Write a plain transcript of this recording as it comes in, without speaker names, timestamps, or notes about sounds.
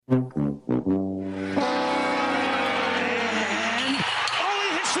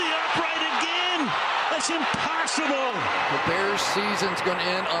The Bears' season's going to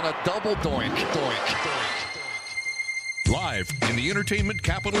end on a double doink. Live in the entertainment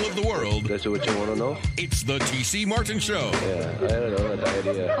capital of the world. That's what you want to know? It's the T.C. Martin Show. Yeah, I don't know, an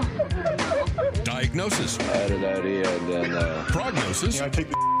idea. Diagnosis. I had an idea, and then... Prognosis. Yeah, I take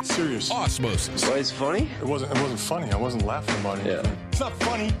the serious. Osmosis. Why, it's funny? It wasn't funny. I wasn't laughing about it. Yeah. It's not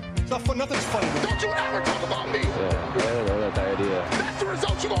funny. It's not fun. Nothing's funny. Don't you ever talk about me. Yeah, I don't know, that idea. That's the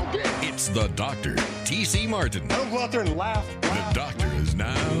result you're going to get. It's the Doctor, T.C. Martin. I don't go out there and laugh. The Doctor is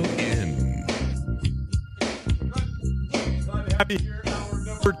now in. Happy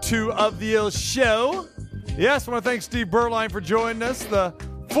number 2 of the show. Yes, I want to thank Steve Berline for joining us, the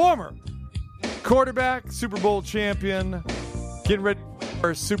former quarterback, Super Bowl champion, getting ready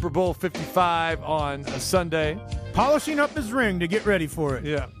for Super Bowl 55 on a Sunday. Polishing up his ring to get ready for it.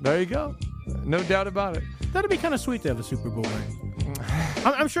 Yeah, there you go. No doubt about it. That'd be kind of sweet to have a Super Bowl ring.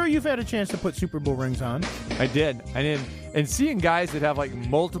 I'm sure you've had a chance to put Super Bowl rings on. I did. And seeing guys that have like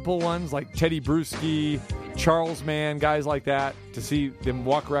multiple ones, like Teddy Bruschi, Charles Mann, guys like that, to see them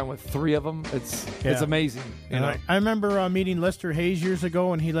walk around with 3 of them, it's amazing. You know? I remember meeting Lester Hayes years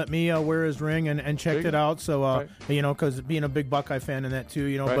ago, and he let me wear his ring and checked it out. So, right. Because being a big Buckeye fan and that too,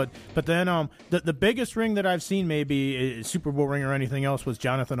 Right. But then the biggest ring that I've seen, maybe Super Bowl ring or anything else, was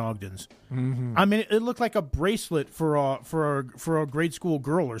Jonathan Ogden's. Mm-hmm. I mean, it looked like a bracelet for a grade school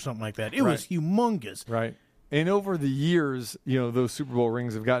girl or something like that. It was humongous. Right. And over the years, those Super Bowl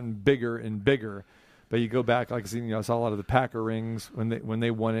rings have gotten bigger and bigger. But you go back, like I saw a lot of the Packer rings when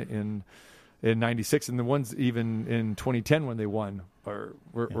they won it in '96, and the ones even in 2010 when they won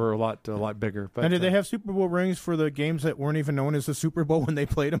were a lot bigger. But, and did they have Super Bowl rings for the games that weren't even known as the Super Bowl when they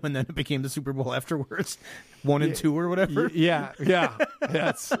played them, and then it became the Super Bowl afterwards, 1 and 2 or whatever? Yeah.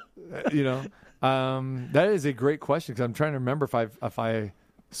 That's that is a great question, because I'm trying to remember if I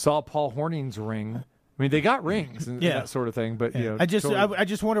saw Paul Hornung's ring. I mean, they got rings and that sort of thing, but I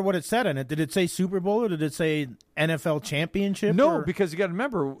just wonder what it said on it. Did it say Super Bowl or did it say NFL Championship? No, because you got to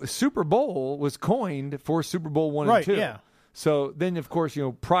remember, Super Bowl was coined for Super Bowl 1 and 2. Yeah. So then, of course,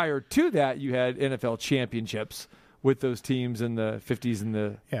 prior to that, you had NFL championships with those teams in the 50s and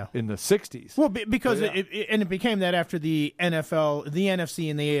in the 60s. Well, because it became that after the NFL, the NFC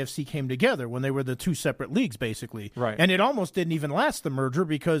and the AFC came together when they were the 2 separate leagues, basically. Right. And it almost didn't even last, the merger,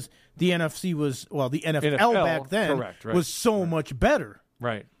 because the NFC was, the NFL back then was so much better.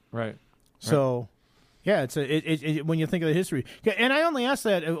 Right. So, yeah, it's when you think of the history. And I only ask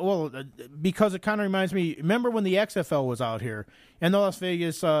that, because it kind of reminds me, remember when the XFL was out here and the Las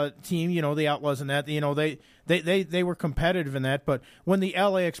Vegas team, the Outlaws and that, they were competitive in that. But when the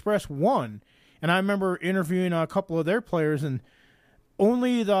LA Express won, and I remember interviewing a couple of their players, and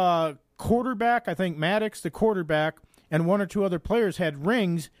only the quarterback, I think Maddox, the quarterback, and 1 or 2 other players had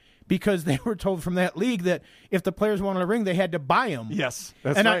rings, because they were told from that league that if the players wanted a ring, they had to buy them. Yes,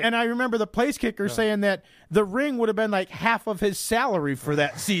 that's right. I remember the place kicker saying that the ring would have been like half of his salary for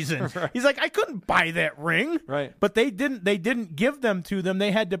that season. Right. He's like, I couldn't buy that ring. Right. But they didn't give them to them.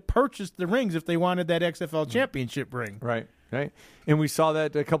 They had to purchase the rings if they wanted that XFL championship ring. Right. And we saw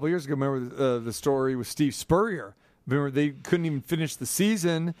that a couple of years ago. Remember the story with Steve Spurrier. Remember, they couldn't even finish the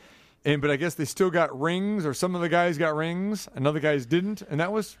season. But I guess they still got rings, or some of the guys got rings, and other guys didn't, and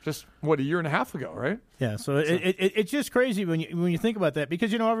that was just a year and a half ago, right? Yeah, so it's just crazy when you think about that,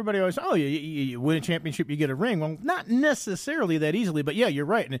 because everybody always you win a championship, you get a ring. Well, not necessarily that easily, but yeah, you're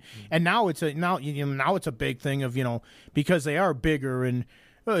right, and now it's a big thing of because they are bigger and.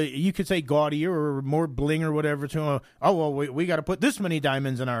 You could say gaudier or more bling or whatever. We got to put this many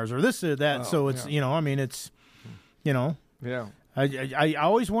diamonds in ours or this or that. So it's Yeah. I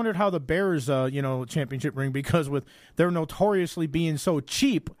always wondered how the Bears championship ring, because with they're notoriously being so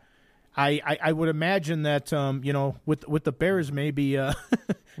cheap, I would imagine that with the Bears maybe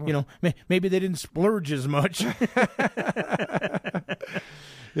maybe they didn't splurge as much.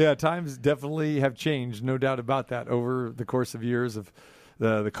 Yeah, times definitely have changed, no doubt about that, over the course of years of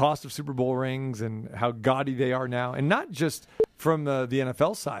the cost of Super Bowl rings and how gaudy they are now, and not just from the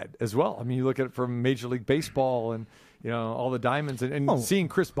NFL side as well. I mean, you look at it from Major League Baseball and all the diamonds, and seeing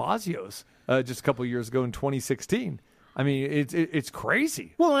Chris Basios just a couple of years ago in 2016. I mean, it's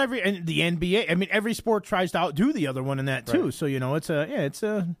crazy. Well, and the NBA. I mean, every sport tries to outdo the other one in that too. Right.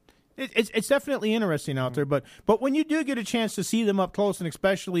 So it's definitely interesting out there. But when you do get a chance to see them up close, and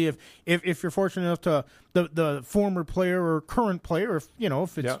especially if you're fortunate enough to the former player or current player,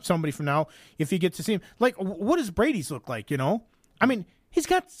 if it's somebody from now, if you get to see him, like, what does Brady's look like? I mean, he's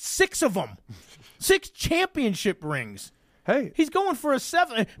got 6 of them, 6 championship rings. Hey. He's going for a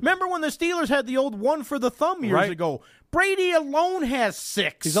 7. Remember when the Steelers had the old one for the thumb years ago? Brady alone has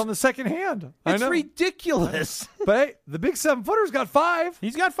 6. He's on the second hand. I It's know. ridiculous. But hey, the big 7-footer's got 5.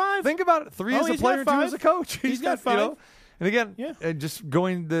 He's got 5. Think about it. 3 as a he's player, got 2 5. as a coach. He's got 5. You know, and again, just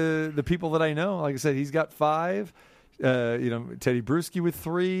going the people that I know, like I said, he's got 5. Teddy Bruschi with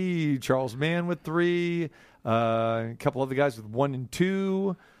 3, Charles Mann with 3, a couple other guys with 1 and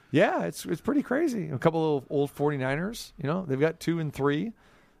 2. Yeah, it's pretty crazy. A couple of old 49ers, they've got 2 and 3,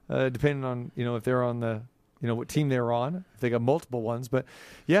 depending on, if they're on the, what team they're on. If they got multiple ones. But,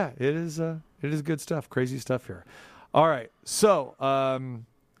 yeah, it is good stuff, crazy stuff here. All right, so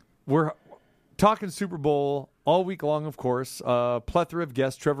we're talking Super Bowl all week long, of course. Plethora of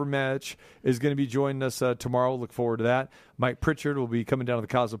guests. Trevor Match is going to be joining us tomorrow. Look forward to that. Mike Pritchard will be coming down to the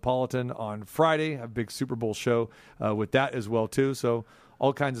Cosmopolitan on Friday. A big Super Bowl show with that as well, too. So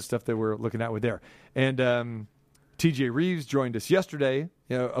all kinds of stuff that we're looking at with there. And TJ Reeves joined us yesterday,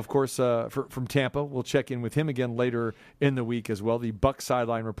 of course, from Tampa. We'll check in with him again later in the week as well, the Buck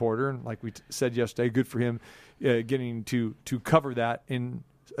sideline reporter. And like we said yesterday, good for him getting to cover that,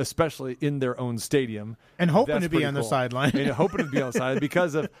 especially in their own stadium. And hoping to be on the sideline. And hoping to be on the sideline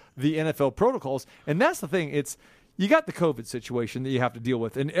because of the NFL protocols. And that's the thing. You got the COVID situation that you have to deal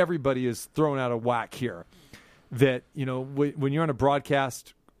with, and everybody is thrown out of whack here. That, when you're on a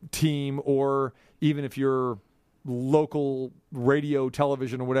broadcast team, or even if you're local radio,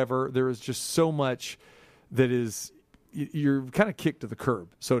 television, or whatever, there is just so much that you're kind of kicked to the curb,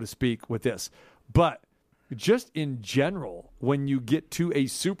 so to speak, with this. But just in general, when you get to a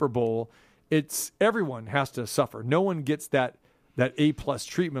Super Bowl, everyone has to suffer. No one gets that A+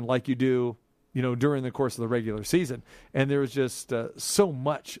 treatment like you do, during the course of the regular season. And there's just so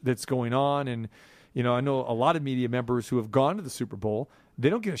much that's going on. And I know a lot of media members who have gone to the Super Bowl. They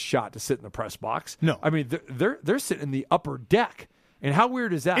don't get a shot to sit in the press box. No, I mean they're sitting in the upper deck. And how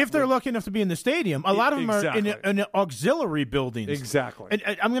weird is that? If they're lucky enough to be in the stadium, a lot of them are in auxiliary buildings. Exactly.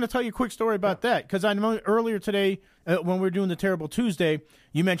 And I'm going to tell you a quick story about that, because I know earlier today when we were doing the Terrible Tuesday,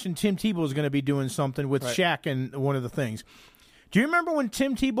 you mentioned Tim Tebow is going to be doing something with Shaq and one of the things. Do you remember when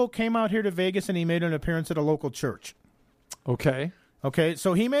Tim Tebow came out here to Vegas and he made an appearance at a local church? Okay,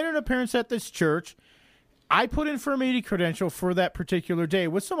 so he made an appearance at this church. I put in for a media credential for that particular day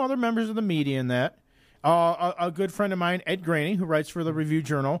with some other members of the media in that. A good friend of mine, Ed Graney, who writes for the Review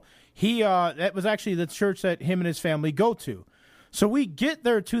Journal, that was actually the church that him and his family go to. So we get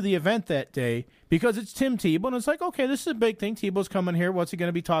there to the event that day because it's Tim Tebow, and it's like, okay, this is a big thing. Tebow's coming here. What's he going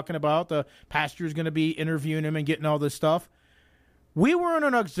to be talking about? The pastor's going to be interviewing him and getting all this stuff. We were in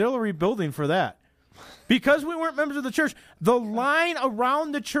an auxiliary building for that. Because we weren't members of the church, the line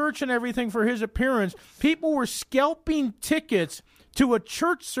around the church and everything for his appearance, people were scalping tickets to a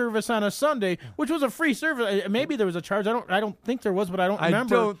church service on a Sunday, which was a free service. Maybe there was a charge. I don't think there was, but I don't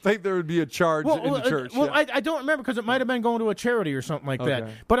remember. I don't think there would be a charge in the church. I don't remember, because it might have been going to a charity or something like that.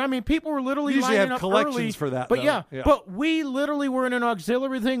 But I mean, people were literally usually lining have up collections early for that. But but we literally were in an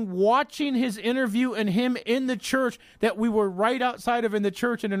auxiliary thing, watching his interview and him in the church that we were right outside of in the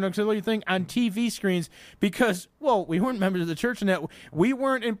church in an auxiliary thing on TV screens, because we weren't members of the church and that we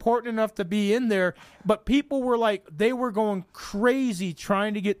weren't important enough to be in there. But people were they were going crazy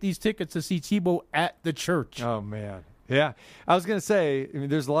trying to get these tickets to see Tebow at the church. Oh, man. Yeah. I was going to say,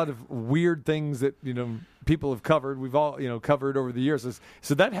 there's a lot of weird things that, people have covered. We've all, covered over the years.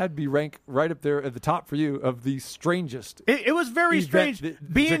 So that had to be ranked right up there at the top for you of the strangest. It was very strange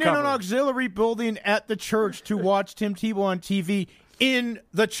being in an auxiliary building at the church to watch Tim Tebow on TV in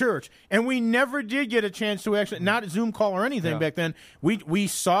the church. And we never did get a chance to actually, not a Zoom call or anything back then. We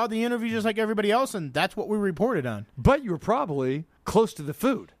saw the interview just like everybody else, and that's what we reported on. But you were probably close to the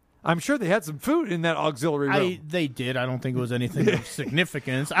food. I'm sure they had some food in that auxiliary room. They did. I don't think it was anything of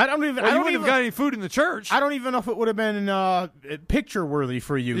significance. I don't even. Well, you wouldn't have got any food in the church. I don't even know if it would have been picture worthy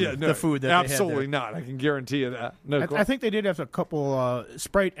for you. Yeah, no, the food that absolutely they had there. not. I can guarantee you that. No, I think they did have a couple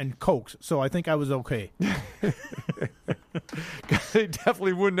Sprite and Cokes, so I think I was okay. They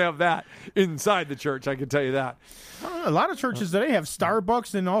definitely wouldn't have that inside the church. I can tell you that. A lot of churches today have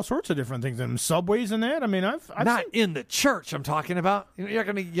Starbucks and all sorts of different things, and Subways and that. I mean, I've not in the church. I'm talking about. You're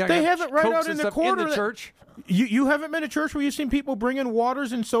gonna. They have it right out in the corner in the church. You haven't been to church where you've seen people bring in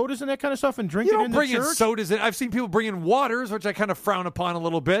waters and sodas and that kind of stuff and drink it in the church? You don't bring in sodas. I've seen people bring in waters, which I kind of frown upon a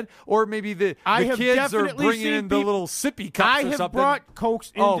little bit. Or maybe the kids are bringing in the little sippy cups or something. I have brought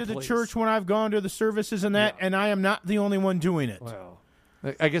Cokes into the church when I've gone to the services and that, and I am not the only one doing it. Well,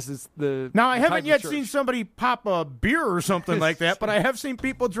 I guess it's the... Now, I haven't yet seen somebody pop a beer or something like that, but I have seen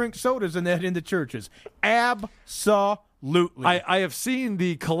people drink sodas and that in the churches. Absolutely. Absolutely. I have seen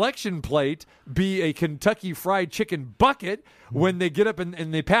the collection plate be a Kentucky Fried Chicken bucket when they get up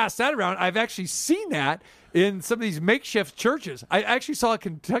and they pass that around. I've actually seen that in some of these makeshift churches. I actually saw a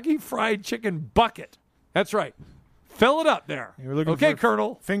Kentucky Fried Chicken bucket. That's right. Fill it up there. You're looking okay, for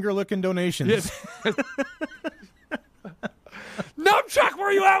Colonel. Finger-licking donations. Yes. Nunchuck, where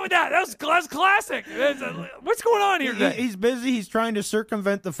are you at with that? That's classic. What's going on here today? He's busy. He's trying to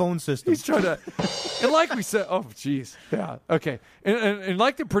circumvent the phone system. He's trying to, and like we said, oh, jeez. Yeah, okay. And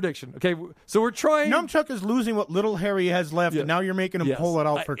like the prediction, okay, so we're trying. Numchuck is losing what little hair he has left, and now you're making him pull it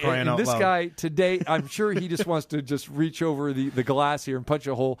out for crying out loud. This guy today, I'm sure he just wants to just reach over the glass here and punch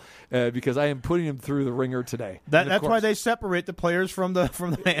a hole because I am putting him through the ringer today. That's why they separate the players from the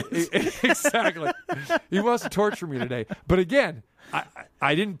fans. Exactly. He wants to torture me today. But again,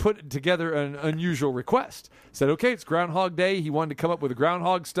 I didn't put together an unusual request. Said, okay, it's Groundhog Day. He wanted to come up with the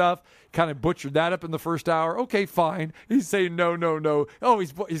groundhog stuff. Kind of butchered that up in the first hour. Okay, fine. He's saying no. Oh,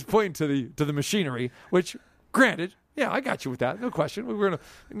 he's pointing to the machinery, which, granted, yeah, I got you with that. No question.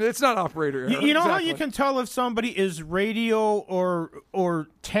 It's not operator error. You know how you can tell if somebody is radio or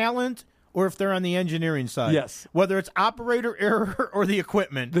talent, or if they're on the engineering side. Yes. Whether it's operator error or the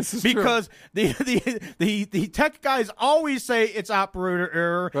equipment. This is because true. the tech guys always say it's operator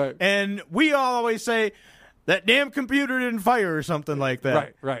error, right. And we all always say that damn computer didn't fire or something like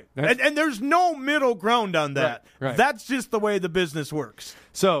that. Right. And there's no middle ground on that. Right. That's just the way the business works.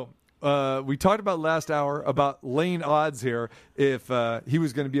 So we talked about last hour about laying odds here if he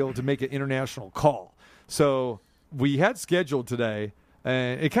was going to be able to make an international call. So we had scheduled today.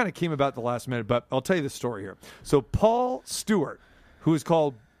 And it kind of came about the last minute, but I'll tell you the story here. So Paul Stewart, who is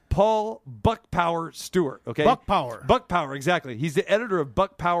called Paul Buckpower Stewart, okay? Buckpower, exactly. He's the editor of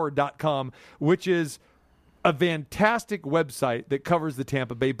buckpower.com, which is a fantastic website that covers the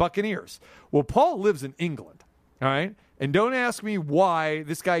Tampa Bay Buccaneers. Well, Paul lives in England, all right? And don't ask me why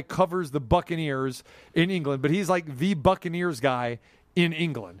this guy covers the Buccaneers in England, but he's like the Buccaneers guy in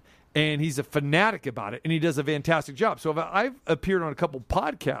England. And he's a fanatic about it, and he does a fantastic job. So I've appeared on a couple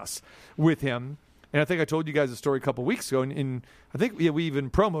podcasts with him, and I think I told you guys a story a couple weeks ago, and I think we even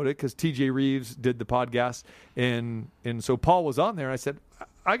promoted it because TJ Reeves did the podcast, and so Paul was on there, and I said,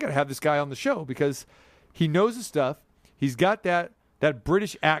 I got to have this guy on the show because he knows his stuff. He's got that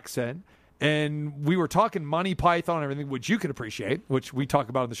British accent, and we were talking Monty Python and everything, which you can appreciate, which we talk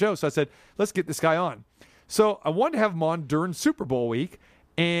about on the show. So I said, let's get this guy on. So I wanted to have him on during Super Bowl week.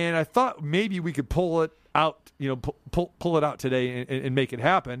 And I thought maybe we could pull it out, pull it out today and make it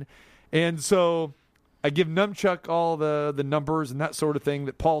happen. And so I give Numchuck all the numbers and that sort of thing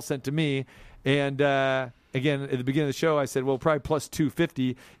that Paul sent to me. And again, at the beginning of the show, I said, well, probably plus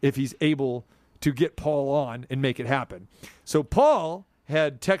 250 if he's able to get Paul on and make it happen. So Paul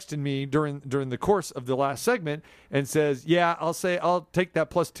had texted me during the course of the last segment and says, yeah, I'll take that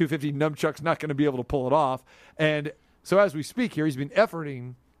plus 250. Numchuck's not going to be able to pull it off. And so as we speak here, he's been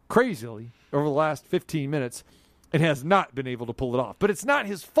efforting crazily over the last 15 minutes and has not been able to pull it off. But it's not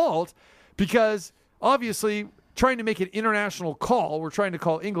his fault because obviously trying to make an international call, we're trying to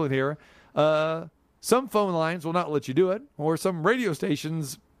call England here, some phone lines will not let you do it, or some radio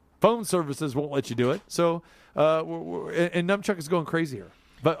stations' phone services won't let you do it. So, and Numchuck is going crazy here.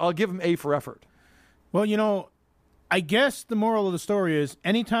 But I'll give him A for effort. Well, I guess the moral of the story is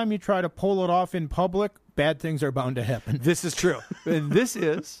anytime you try to pull it off in public, bad things are bound to happen. This is true. And this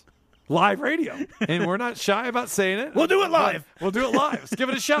is live radio. And we're not shy about saying it. We'll do it live. We'll do it live. Let's give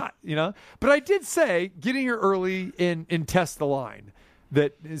it a shot, But I did say getting here early and test the line,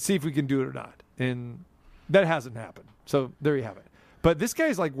 that see if we can do it or not. And that hasn't happened. So there you have it. But this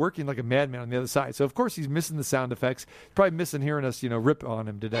guy's like working like a madman on the other side. So, of course, he's missing the sound effects. Probably missing hearing us, rip on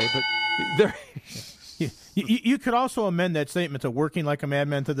him today. But there You could also amend that statement to working like a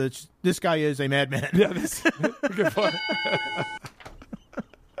madman to this guy is a madman. Yeah, good point.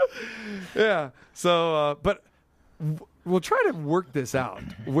 Yeah. So, but we'll try to work this out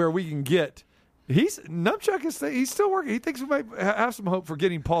where we can get. Numchuck he's still working. He thinks we might have some hope for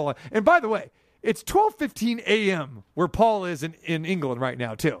getting Paul on. And by the way, it's 12:15 a.m. where Paul is in England right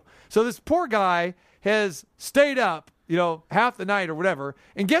now too. So this poor guy has stayed up, half the night or whatever.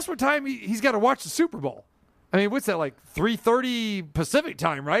 And guess what time he's got to watch the Super Bowl? I mean, what's that, like 3:30 Pacific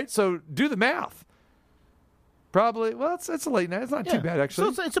time, right? So do the math. Probably. Well, it's a late night. It's not too bad,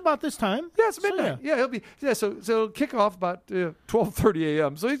 actually. So it's about this time. Yeah, it's midnight. So, he'll be. Yeah, so it'll kick off about 12:30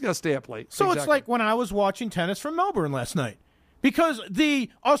 a.m. So he's gonna stay up late. So It's like when I was watching tennis from Melbourne last night, because the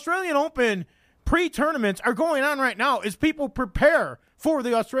Australian Open pre-tournaments are going on right now as people prepare for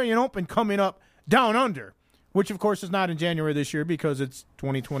the Australian Open coming up down under. which of course is not in January this year because it's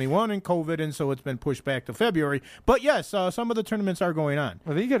 2021 and COVID, and so it's been pushed back to February. But yes, some of the tournaments are going on. I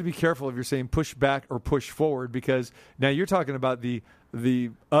think you got to be careful if you're saying push back or push forward, because now you're talking about the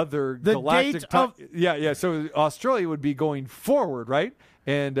other galactic yeah. So Australia would be going forward, right?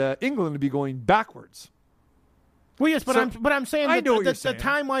 And England would be going backwards. Well, yes, but I'm saying that the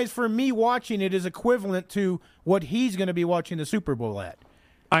time-wise for me watching it is equivalent to what he's going to be watching the Super Bowl at.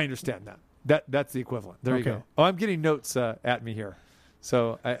 I understand that. That's the equivalent. There you go. Oh, I'm getting notes at me here.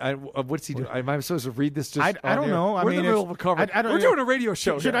 So what's he doing? Am I supposed to read this? Just I don't know. We're in the middle of a cover. We're doing a radio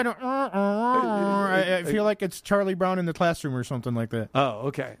show. I feel like it's Charlie Brown in the classroom or something like that. Oh,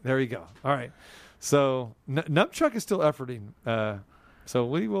 okay. There you go. All right. So Numbchuck is still efforting. So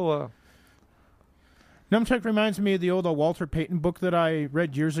we will. Numbchuck reminds me of the old Walter Payton book that I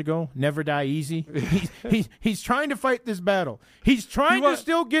read years ago, Never Die Easy. He's trying to fight this battle. He's trying to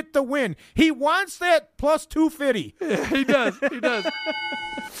still get the win. He wants that plus 250. Yeah, he does.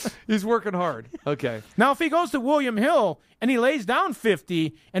 He's working hard. Okay. Now, if he goes to William Hill and he lays down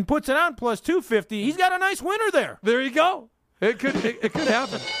 50 and puts it on plus 250, he's got a nice winner there. There you go. It could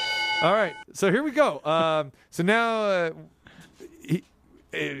happen. All right. So here we go. So now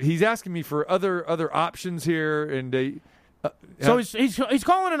he's asking me for other options here, and so he's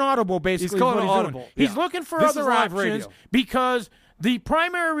calling an audible. Basically, he's calling an audible. He's looking for other options because the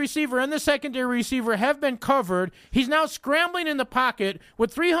primary receiver and the secondary receiver have been covered. He's now scrambling in the pocket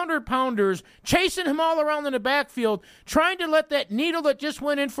with 300-pounders chasing him all around in the backfield, trying to let that needle that just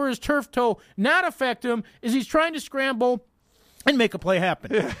went in for his turf toe not affect him as he's trying to scramble and make a play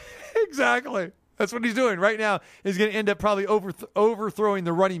happen. Yeah, exactly. That's what he's doing right now. He's going to end up probably overthrowing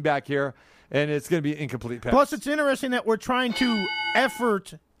the running back here, and it's going to be an incomplete pass. Plus, it's interesting that we're trying to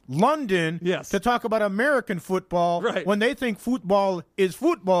effort London to talk about American football when they think football is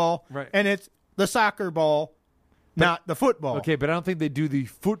football, and it's the soccer ball, not the football. Okay, but I don't think they do the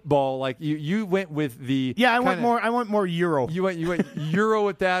football like you went with the. Yeah, I went more Euro. You went Euro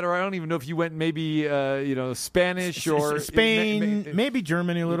with that, or I don't even know if you went maybe Spanish or Spain, maybe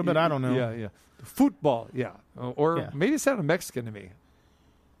Germany a little bit. I don't know. Yeah. Football, maybe it sounded Mexican to me.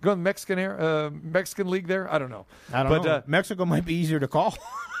 Go in the Mexican league there? I don't know. I don't know. Mexico might be easier to call.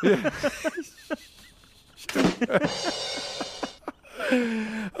 Yeah.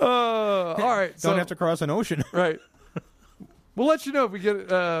 All right. Don't have to cross an ocean. Right. We'll let you know if we get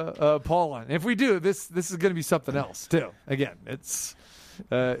Paul on. If we do, this is going to be something else too. Again,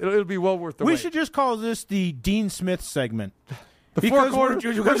 it'll be well worth the wait. We should just call this the Dean Smith segment. Because we're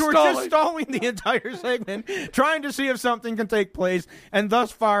just stalling the entire segment, trying to see if something can take place, and thus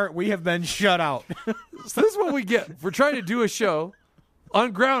far we have been shut out. So this is what we get for trying to do a show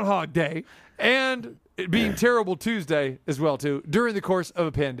on Groundhog Day and it being Terrible Tuesday as well too during the course of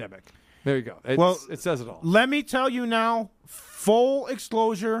a pandemic. There you go. It says it all. Let me tell you now, full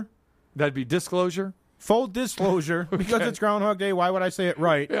disclosure. That'd be disclosure? Full disclosure, because it's Groundhog Day. Why would I say it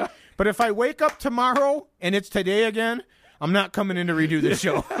right? Yeah. But if I wake up tomorrow and it's today again, I'm not coming in to redo this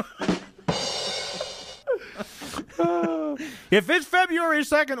show. If it's February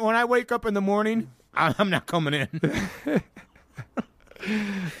 2nd when I wake up in the morning, I'm not coming in.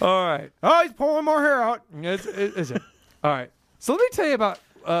 All right. Oh, he's pulling more hair out. Is it? All right. So let me tell you about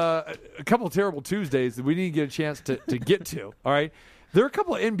a couple of Terrible Tuesdays that we didn't get a chance to get to. All right. There are a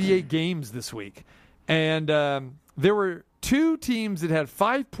couple of NBA games this week, and there were two teams that had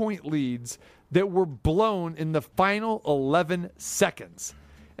 5-point leads that were blown in the final 11 seconds.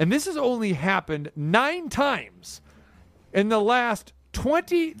 And this has only happened 9 times in the last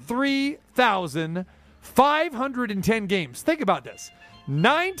 23,510 games. Think about this.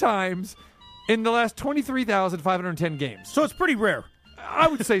 9 times in the last 23,510 games. So it's pretty rare. I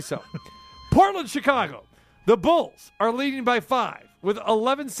would say so. Portland, Chicago. The Bulls are leading by 5 with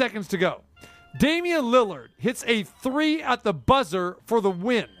 11 seconds to go. Damian Lillard hits a 3 at the buzzer for the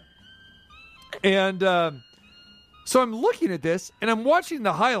win. And so I'm looking at this, and I'm watching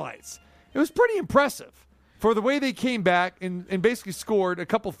the highlights. It was pretty impressive for the way they came back and basically scored a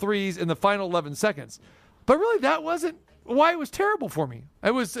couple threes in the final 11 seconds. But really, that wasn't why it was terrible for me.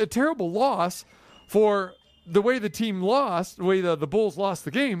 It was a terrible loss for the way the team lost, the way the Bulls lost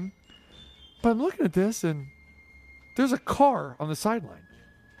the game. But I'm looking at this, and there's a car on the sideline.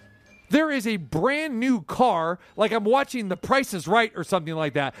 There is a brand new car, like I'm watching The Price is Right or something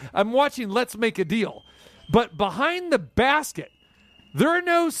like that. I'm watching Let's Make a Deal. But behind the basket, there are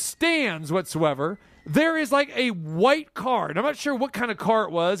no stands whatsoever. There is like a white car, and I'm not sure what kind of car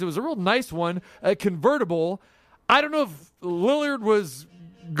it was. It was a real nice one, a convertible. I don't know if Lillard was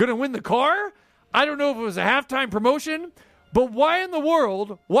going to win the car. I don't know if it was a halftime promotion. But why in the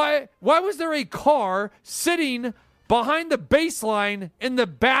world, why was there a car sitting behind the baseline in the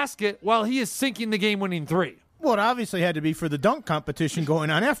basket while he is sinking the game-winning three? Well, it obviously had to be for the dunk competition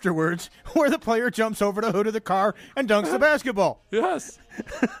going on afterwards, where the player jumps over the hood of the car and dunks the basketball. Yes.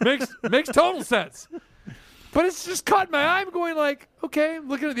 makes total sense. But it's just caught my eye. I'm going like, okay, I'm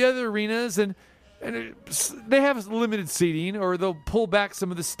looking at the other arenas, and they have limited seating, or they'll pull back some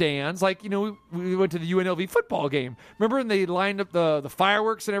of the stands. Like, we went to the UNLV football game. Remember when they lined up the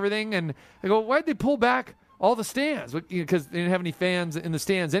fireworks and everything? And I go, why'd they pull back all the stands? Because they didn't have any fans in the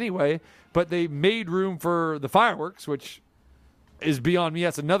stands anyway, but they made room for the fireworks, which is beyond me.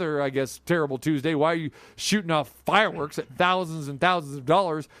 That's another, I guess, terrible Tuesday. Why are you shooting off fireworks at thousands and thousands of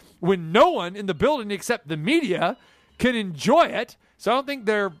dollars when no one in the building except the media can enjoy it? So I don't think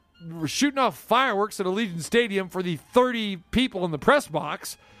they're shooting off fireworks at Allegiant Stadium for the 30 people in the press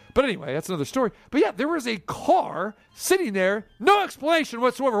box. But anyway, that's another story. But yeah, there was a car sitting there, no explanation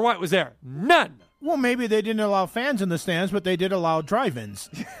whatsoever why it was there. None. Well, maybe they didn't allow fans in the stands, but they did allow drive-ins.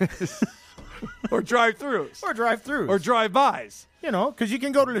 Or drive-throughs. Or drive-throughs. Or drive-bys. Because you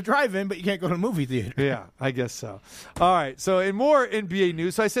can go to the drive-in, but you can't go to the movie theater. Yeah, I guess so. All right, so in more NBA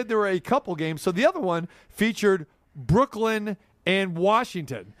news, so I said there were a couple games. So the other one featured Brooklyn and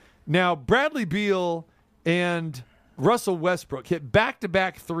Washington. Now, Bradley Beal and Russell Westbrook hit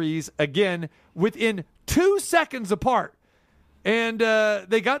back-to-back threes, again, within 2 seconds apart. And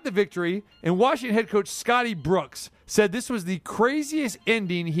they got the victory, and Washington head coach Scotty Brooks said this was the craziest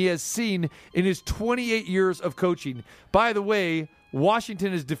ending he has seen in his 28 years of coaching. By the way,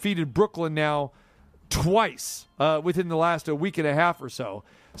 Washington has defeated Brooklyn now twice within the last week and a half or so.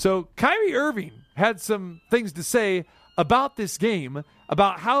 So Kyrie Irving had some things to say about this game,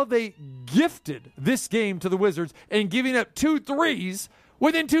 about how they gifted this game to the Wizards and giving up 2 threes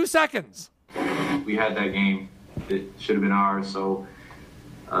within 2 seconds. We had that game. It should have been ours. So,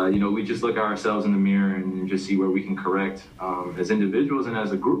 we just look at ourselves in the mirror and just see where we can correct as individuals and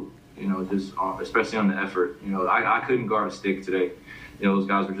as a group, just especially on the effort. I couldn't guard a stick today. Those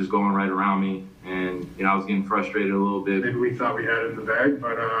guys were just going right around me, and, I was getting frustrated a little bit. Maybe we thought we had it in the bag,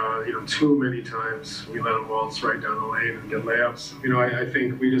 but, too many times we let them waltz right down the lane and get layups. I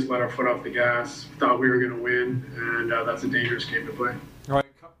think we just let our foot off the gas, thought we were going to win, and that's a dangerous game to play. All right.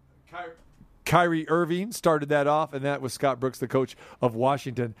 Kyrie Irving started that off, and that was Scott Brooks, the coach of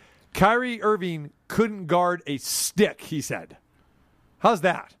Washington. Kyrie Irving couldn't guard a stick, he said. How's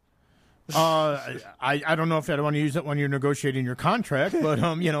that? I don't know if I want to use it when you're negotiating your contract, but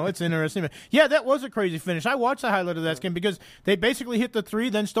it's interesting. Yeah, that was a crazy finish. I watched the highlight of that game because they basically hit the three,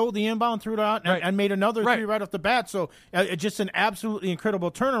 then stole the inbound, threw it out, and made another three right off the bat. So just an absolutely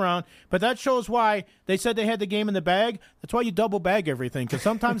incredible turnaround. But that shows why they said they had the game in the bag. That's why you double bag everything, because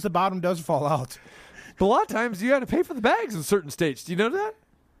sometimes the bottom does fall out. But a lot of times you got to pay for the bags in certain states. Do you know that?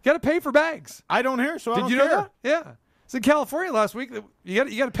 You got to pay for bags. I don't hear, so I don't care. Did you know that? Yeah. It's in California last week. You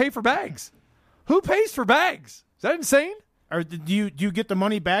got to pay for bags. Who pays for bags? Is that insane? Or do you get the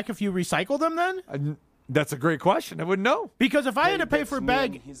money back if you recycle them then? That's a great question. I wouldn't know. Because if I had to pay for a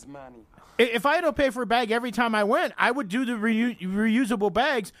bag, if I had to pay for a bag every time I went, I would do the reusable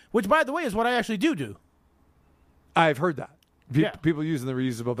bags, which, by the way, is what I actually do. I've heard that. People using the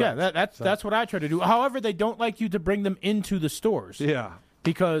reusable bags. Yeah, that's what I try to do. However, they don't like you to bring them into the stores. Yeah.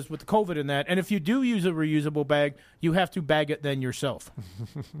 Because with the COVID and that, and if you do use a reusable bag, you have to bag it then yourself.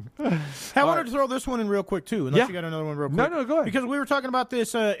 I wanted to throw this one in real quick, too, unless you got another one real quick. No, go ahead. Because we were talking about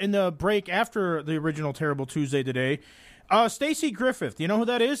this in the break after the original Terrible Tuesday today. Stacey Griffith, you know who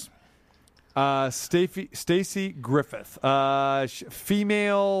that is? Stacey Griffith,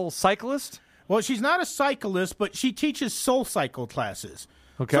 female cyclist? Well, she's not a cyclist, but she teaches soul cycle classes.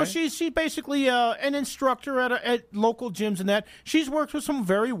 Okay. So she's basically an instructor at local gyms and that. She's worked with some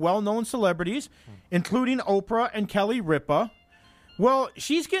very well-known celebrities, including Oprah and Kelly Ripa. Well,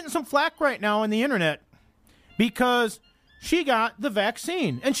 she's getting some flack right now on the internet because she got the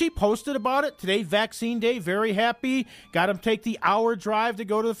vaccine. And she posted about it today, vaccine day, very happy. Got to take the hour drive to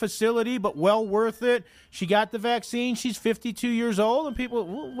go to the facility, but well worth it. She got the vaccine. She's 52 years old. And people,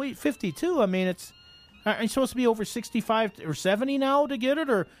 well, wait, 52? I mean, are you supposed to be over 65 or 70 now to get it?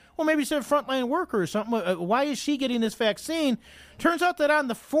 Or, well, maybe she's a frontline worker or something. Why is she getting this vaccine? Turns out that on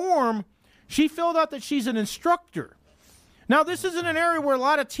the form, she filled out that she's an instructor. Now, this isn't an area where a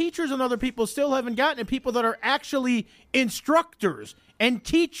lot of teachers and other people still haven't gotten it, people that are actually instructors and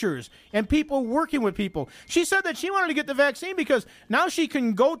teachers and people working with people. She said that she wanted to get the vaccine because now she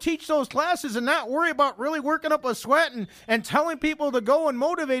can go teach those classes and not worry about really working up a sweat and telling people to go and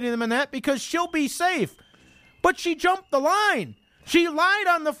motivating them in that because she'll be safe. But she jumped the line. She lied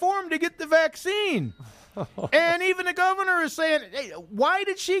on the form to get the vaccine. And even the governor is saying, hey, why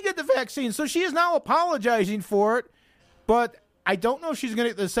did she get the vaccine? So she is now apologizing for it, but I don't know if she's going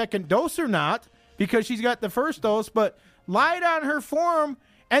to get the second dose or not because she's got the first dose, but lied on her form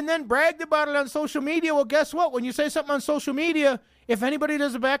and then bragged about it on social media. Well, guess what? When you say something on social media, if anybody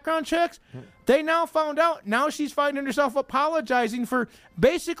does the background checks, they now found out. Now she's finding herself apologizing for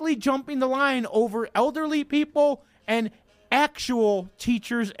basically jumping the line over elderly people and actual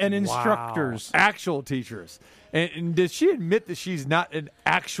teachers and instructors. Actual teachers. And does she admit that she's not an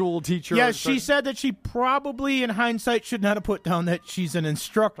actual teacher? Yes, she said that she probably, in hindsight, should not have put down that she's an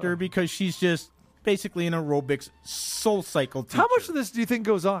instructor because she's just basically an aerobics soul cycle teacher. How much of this do you think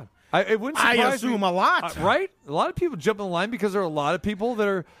goes on? It wouldn't surprise I assume me. a lot. Right? A lot of people jump in the line because there are a lot of people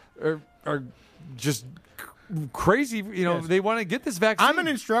that are just crazy. You know, they want to get this vaccine. I'm an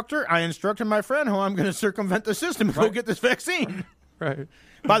instructor. I instructed my friend how I'm going to circumvent the system and go get this vaccine. Right.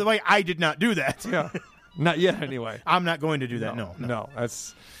 By the way, I did not do that. Yeah. Not yet, anyway. I'm not going to do that. No.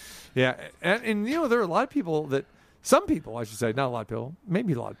 That's, yeah. And, you know, there are a lot of people that, some people, I should say, not a lot of people,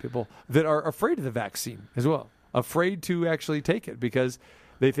 maybe a lot of people, that are afraid of the vaccine as well. Afraid to actually take it because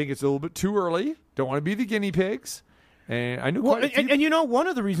they think it's a little bit too early, don't want to be the guinea pigs. And I know quite a few. And you know, one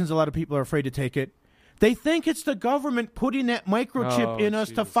of the reasons a lot of people are afraid to take it, they think it's the government putting that microchip in us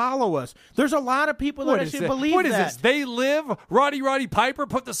to follow us. There's a lot of people that actually believe that. What is this? They Live? Roddy Piper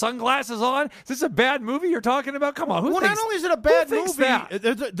put the sunglasses on? Is this a bad movie you're talking about? Come on. Not only is it a bad movie,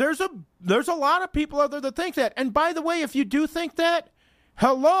 there's a lot of people out there that think that. And by the way, if you do think that,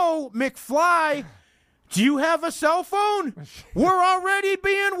 hello, McFly, do you have a cell phone? We're already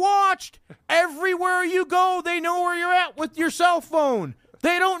being watched. Everywhere you go, they know where you're at with your cell phone.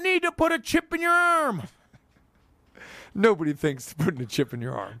 They don't need to put a chip in your arm. Nobody thinks putting a chip in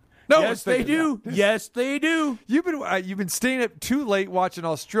your arm. No, yes, they do. Yes, they do. You've been staying up too late watching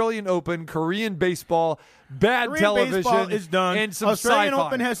Australian Open, Korean baseball, Korean television. Baseball is done. And some Australian sci-fi.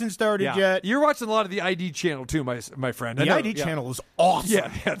 Open hasn't started yet. You're watching a lot of the ID channel too, my friend. The ID channel is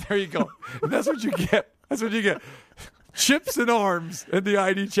awesome. Yeah, there you go. And that's what you get. That's what you get. Chips and arms in the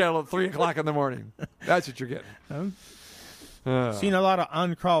ID channel at 3 o'clock in the morning. That's what you're getting. Seen a lot of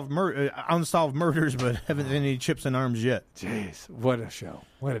unsolved murders, but haven't seen any chips and arms yet. Jeez, what a show.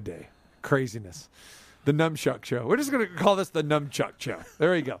 What a day. Craziness. The Numchuck Show. We're just going to call this the Numchuck Show.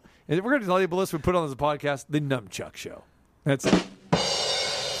 There you go. And we're going to label this, we put on as a podcast, the Numchuck Show. That's it.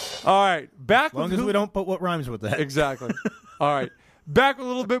 All right. Back as long as we don't put what rhymes with that. Exactly. All right. Back with a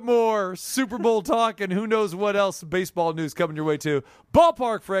little bit more Super Bowl talk and who knows what else baseball news coming your way too.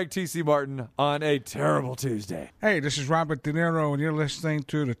 Ballpark Frank TC Martin on a terrible Tuesday. Hey, this is Robert De Niro, and you're listening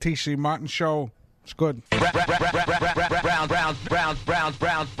to the TC Martin Show. It's good.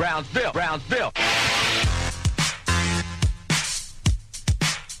 Brownsville.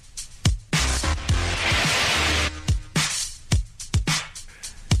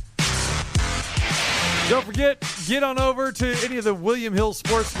 Don't forget, get on over to any of the William Hill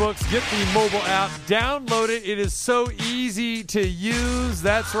sports books. Get the mobile app. Download it. It is so easy to use.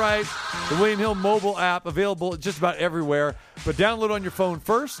 That's right. The William Hill mobile app available just about everywhere. But download on your phone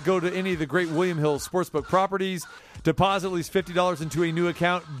first. Go to any of the great William Hill sportsbook properties. Deposit at least $50 into a new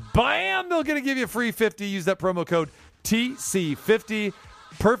account. Bam! They're going to give you a free $50. Use that promo code TC50.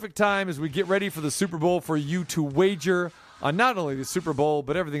 Perfect time as we get ready for the Super Bowl for you to wager on not only the Super Bowl,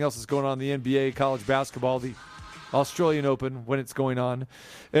 but everything else that's going on in the NBA, college basketball, the Australian Open when it's going on,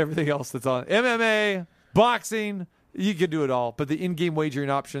 everything else that's on, MMA, boxing, you can do it all. But the in-game wagering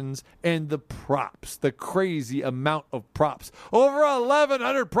options and the props, the crazy amount of props. Over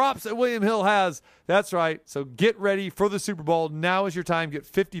 1,100 props that William Hill has. That's right. So get ready for the Super Bowl. Now is your time.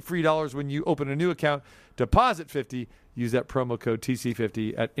 Get $50 free when you open a new account. Deposit $50. Use that promo code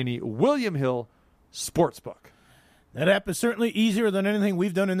TC50 at any William Hill sportsbook. That app is certainly easier than anything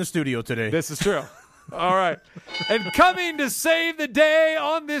we've done in the studio today. This is true. All right. And coming to save the day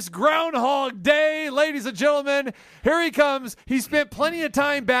on this Groundhog Day, ladies and gentlemen, here he comes. He spent plenty of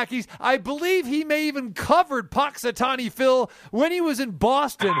time back. I believe he may even covered Punxsutawney Phil when he was in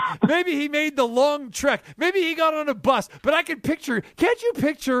Boston. Maybe he made the long trek. Maybe he got on a bus. But I can picture, can't you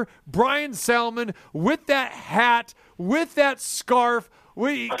picture Bryan Salmond with that hat, with that scarf?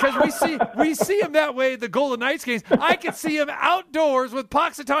 Because we see him that way at the Golden Knights games. I could see him outdoors with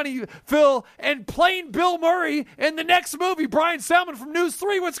Punxsutawney Phil and playing Bill Murray in the next movie. Bryan Salmond from News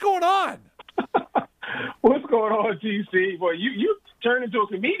 3. What's going on? What's going on, GC? Boy, you turned into a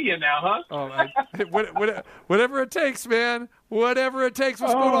comedian now, huh? Whatever it takes, man. Whatever it takes.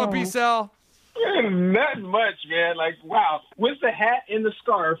 What's going on, B-Sal? Not much, man. Like, wow. With the hat and the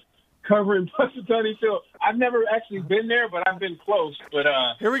scarf, covering Punxsutawney Phil. I've never actually been there, but I've been close. But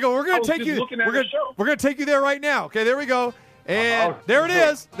here we go. We're going to take you. We're going to take you there right now. Okay, there we go. And there it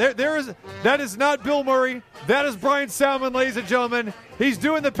is. There is. That is not Bill Murray. That is Bryan Salmond, ladies and gentlemen. He's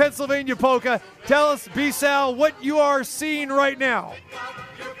doing the Pennsylvania polka. Tell us, B-Sal, what you are seeing right now.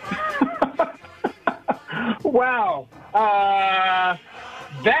 Wow.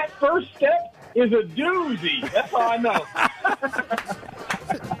 That first step is a doozy. That's all I know.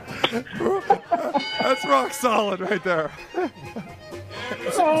 That's rock solid right there.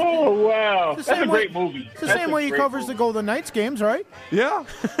 Oh, wow. That's a great movie. It's the same way he covers the Golden Knights games, right? Yeah.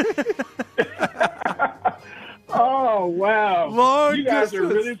 Oh, wow. Long you guys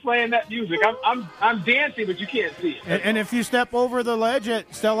distance. are really playing that music. I'm dancing, but you can't see it. And if you step over the ledge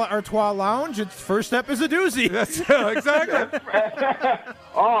at Stella Artois Lounge, its first step is a doozy. That's exactly.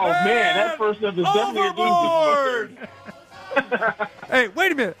 Oh, man, that first step is definitely a doozy. Hey,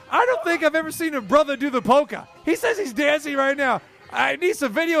 wait a minute. I don't think I've ever seen a brother do the polka. He says he's dancing right now. I need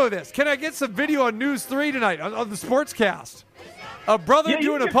some video of this. Can I get some video on News 3 tonight on the Sportscast? A brother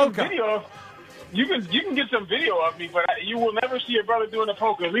doing a polka. You can get some video of me, but you will never see a brother doing a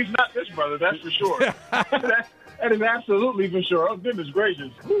polka. At least not this brother, that's for sure. That is absolutely for sure. Oh, goodness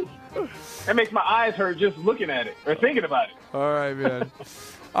gracious. That makes my eyes hurt just looking at it or thinking about it. All right, man.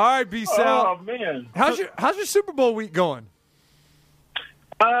 All right, B-Sal. Oh, man. How's your Super Bowl week going?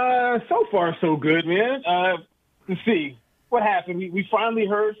 So far, so good, man. Let's see. What happened? We finally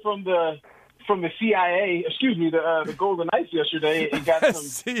heard from the CIA, the Golden Knights yesterday, and got some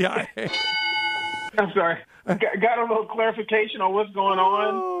CIA. I'm sorry. Got a little clarification on what's going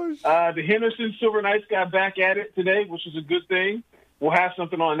on. The Henderson Silver Knights got back at it today, which is a good thing. We'll have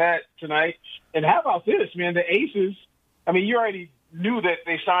something on that tonight. And how about this, man? The Aces. I mean, you already knew that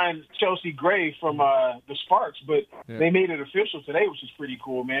they signed Chelsea Gray from the Sparks, but they made it official today, which is pretty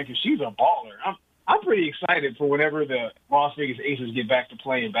cool, man, because she's a baller. I'm pretty excited for whenever the Las Vegas Aces get back to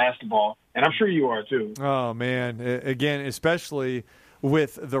playing basketball, and I'm sure you are too. Oh, man. Again, especially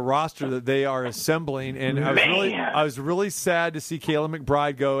with the roster that they are assembling, and I was really sad to see Kayla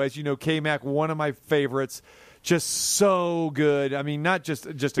McBride go. As you know, K-Mac, one of my favorites, just so good. I mean, not just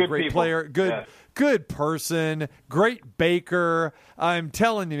a good great people. player, good person, great baker. I'm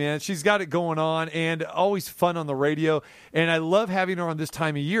telling you, man, she's got it going on, and always fun on the radio. And I love having her on this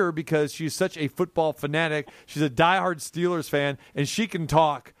time of year because she's such a football fanatic. She's a diehard Steelers fan, and she can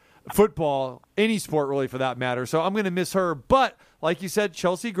talk football, any sport really for that matter. So I'm going to miss her. But like you said,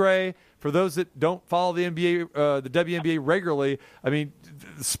 Chelsea Gray, for those that don't follow the NBA, the WNBA regularly, I mean,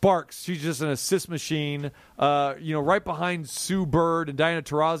 Sparks, she's just an assist machine, right behind Sue Bird and Diana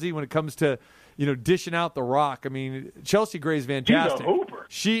Taurasi when it comes to, dishing out the rock. I mean, Chelsea Gray's fantastic. She's a hooper.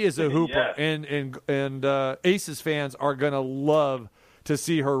 She is a hooper. Yes. And Aces fans are going to love to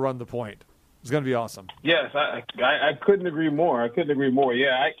see her run the point. It's going to be awesome. Yes, I couldn't agree more.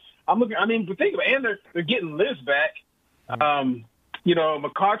 Yeah, I'm looking. I mean, but think about it, and they're getting Liz back.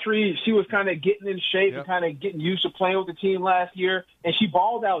 McCautry, she was kind of getting in shape and kind of getting used to playing with the team last year, and she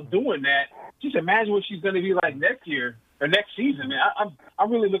balled out doing that. Just imagine what she's going to be like next year or next season. Man,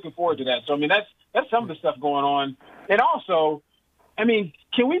 I'm really looking forward to that. So I mean, that's some of the stuff going on, and also, I mean,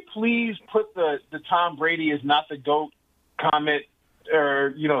 can we please put the Tom Brady is not the GOAT comment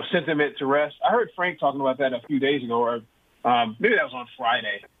or sentiment to rest? I heard Frank talking about that a few days ago, or maybe that was on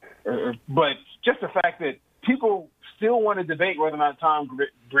Friday. But just the fact that people still want to debate whether or not Tom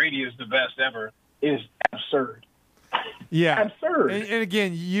Brady is the best ever is absurd. Yeah. Absurd. And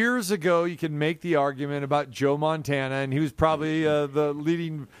again, years ago, you can make the argument about Joe Montana, and he was probably the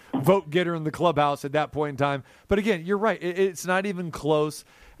leading vote getter in the clubhouse at that point in time. But again, you're right. It's not even close.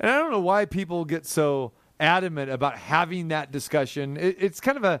 And I don't know why people get so adamant about having that discussion. It's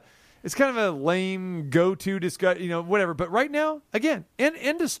kind of a lame go-to discussion, whatever. But right now, again,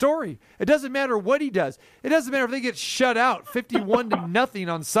 end of story. It doesn't matter what he does. It doesn't matter if they get shut out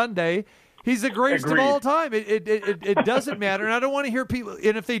 51-0 on Sunday. He's the greatest of all time. It doesn't matter. And I don't want to hear people,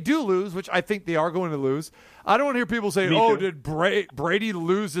 and if they do lose, which I think they are going to lose, I don't want to hear people say, did Brady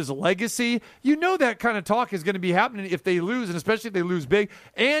lose his legacy? That kind of talk is going to be happening if they lose, and especially if they lose big,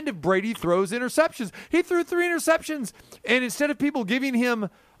 and if Brady throws interceptions. He threw 3 interceptions, and instead of people giving him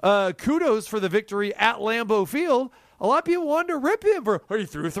kudos for the victory at Lambeau Field, a lot of people wanted to rip him for, he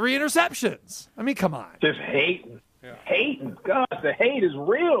threw 3 interceptions. I mean, come on. Just hating. Yeah. Hating. God, the hate is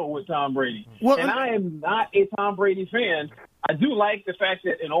real with Tom Brady. Well, and I am not a Tom Brady fan. I do like the fact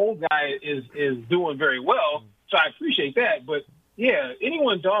that an old guy is doing very well, so I appreciate that. But, yeah,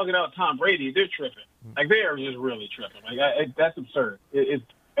 anyone dogging out Tom Brady, they're tripping. Like, they are just really tripping. Like, that's absurd. It's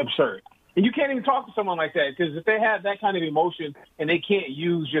absurd. And you can't even really talk to someone like that, because if they have that kind of emotion and they can't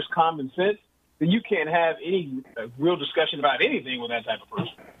use just common sense, then you can't have any real discussion about anything with that type of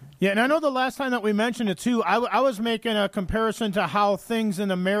person. Yeah, and I know the last time that we mentioned it, too, I was making a comparison to how things in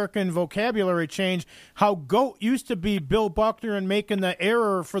American vocabulary change, how GOAT used to be Bill Buckner and making the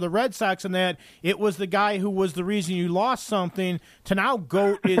error for the Red Sox, and that it was the guy who was the reason you lost something, to now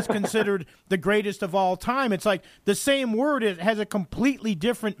GOAT is considered the greatest of all time. It's like the same word has a completely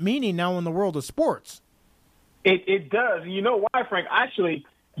different meaning now in the world of sports. It does. And you know why, Frank? Actually,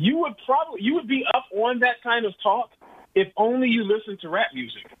 you would be up on that kind of talk if only you listened to rap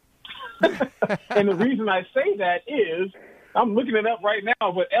music. And the reason I say that is, I'm looking it up right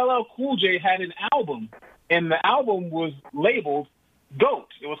now, but LL Cool J had an album, and the album was labeled GOAT.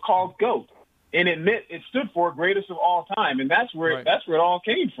 It was called GOAT, and it stood for greatest of all time, and that's where it all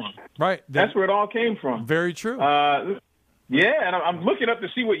came from. Right. That's where it all came from. Very true. Yeah, and I'm looking up to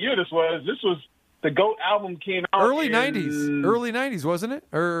see what year this was. This was the GOAT album came out early 90s, wasn't it,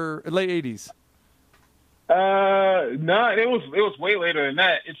 or late 80s? No, it was way later than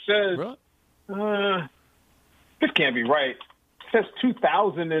that. It says, this can't be right. It says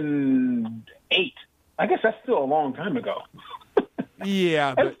 2008. I guess that's still a long time ago.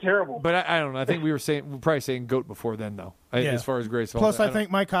 Yeah, that's terrible. But I don't know. I think we're probably saying GOAT before then, though. As far as Grace. Plus, I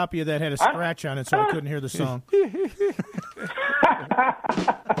think my copy of that had a scratch on it, so I couldn't hear the song.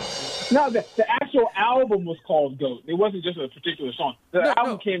 No, the actual album was called GOAT. It wasn't just a particular song. The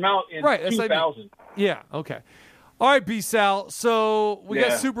album came out in 2000. Yeah, okay. All right, B-Sal. So we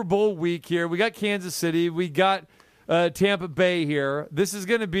got Super Bowl week here. We got Kansas City. We got Tampa Bay here. This is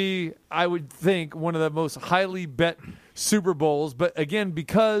going to be, I would think, one of the most highly bet Super Bowls. But again,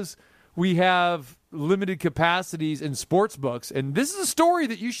 because we have limited capacities in sports books, and this is a story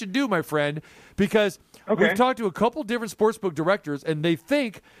that you should do, my friend, because we've talked to a couple different sportsbook directors, and they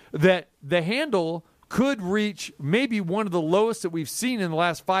think that the handle could reach maybe one of the lowest that we've seen in the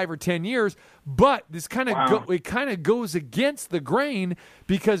last 5 or 10 years, but this kind of goes against the grain,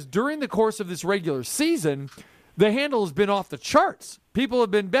 because during the course of this regular season, the handle has been off the charts. People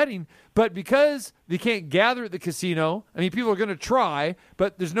have been betting, but because they can't gather at the casino, I mean, people are going to try,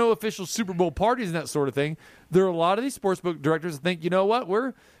 but there's no official Super Bowl parties and that sort of thing. There are a lot of these sportsbook directors that think, you know what,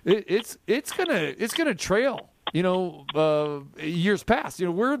 it's gonna trail. Years past.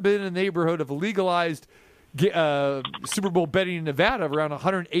 We're been in the neighborhood of a legalized Super Bowl betting in Nevada of around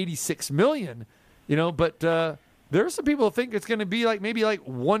 186 million. But there are some people who think it's going to be maybe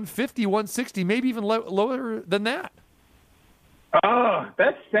 150, 160, maybe even lower than that.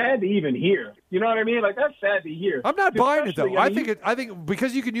 That's sad to even hear. You know what I mean? That's sad to hear. I'm not buying it though. I think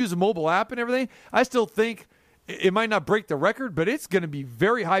because you can use a mobile app and everything, I still think it might not break the record, but it's going to be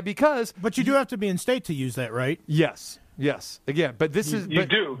very high because. But you do have to be in state to use that, right? Yes. Again, but this is. You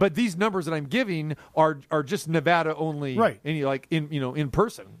do. But these numbers that I'm giving are just Nevada only. Right. In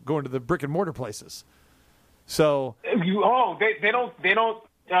person, going to the brick and mortar places. So. They don't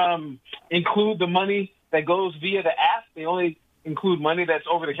include the money that goes via the app. They only include money that's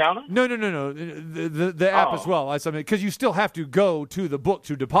over the counter? No. The app as well. Because you still have to go to the book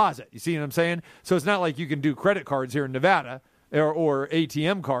to deposit. You see what I'm saying? So it's not like you can do credit cards here in Nevada or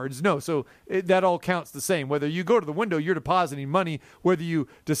ATM cards. No, so that all counts the same. Whether you go to the window, you're depositing money. Whether you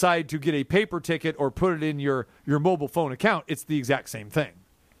decide to get a paper ticket or put it in your mobile phone account, it's the exact same thing.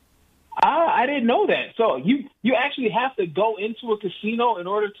 I didn't know that. So you actually have to go into a casino in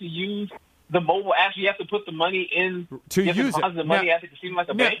order to use the mobile app. You have to put the money in to use it. The money at the casino like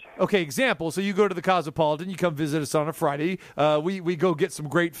a bank. Okay, example. So you go to the Cosmopolitan. You come visit us on a Friday. We go get some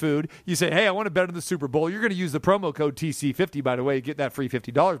great food. You say, hey, I want to bet on the Super Bowl. You're going to use the promo code TC50, by the way. Get that free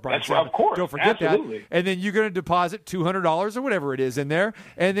 $50, Bryan. That's right, of course. Don't forget Absolutely. that. And then you're going to deposit $200 or whatever it is in there.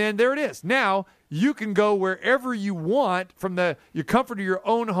 And then there it is. Now, you can go wherever you want from your comfort of your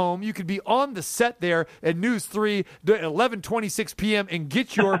own home. You could be on the set there at News 3 at 11:26 p.m. and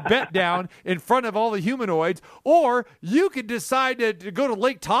get your bet down in front of all the humanoids. Or you could decide to go to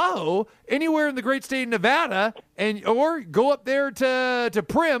Lake Tahoe, anywhere in the great state of Nevada, or go up there to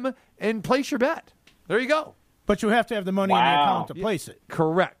Prim and place your bet. There you go. But you have to have the money in the account to place it.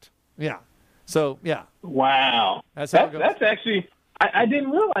 Correct. Yeah. So, yeah. Wow. That's how it goes. That's actually... I didn't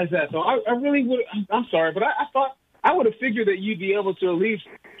realize that, though. I really would. I'm sorry, but I thought I would have figured that you'd be able to at least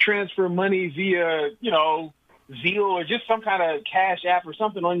transfer money via, Zelle or just some kind of cash app or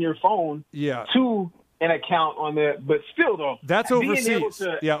something on your phone to an account on that. But still, though, that's being overseas. able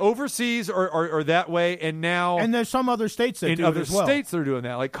to, Overseas or that way, and now And there's some other states that in do other it as well. states they're doing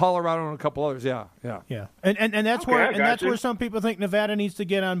that, like Colorado and a couple others. Yeah. And that's Okay, where I got you. where some people think Nevada needs to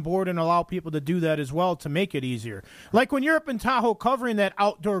get on board and allow people to do that as well to make it easier. Like when you're up in Tahoe covering that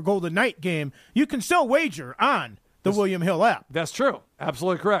outdoor Golden Knight game, you can still wager on the William Hill app. That's true.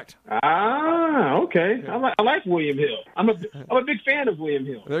 Absolutely correct. Okay. I like William Hill. I'm a big fan of William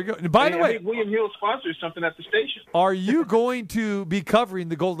Hill. There you go. And by the I way, think William Hill sponsors something at the station. are you going to be covering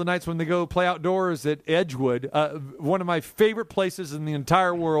the Golden Knights when they go play outdoors at Edgewood? One of my favorite places in the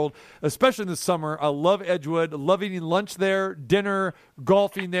entire world, especially in the summer. I love Edgewood. I love eating lunch there, dinner,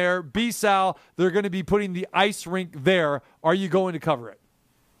 golfing there. B-Sal, they're going to be putting the ice rink there. Are you going to cover it?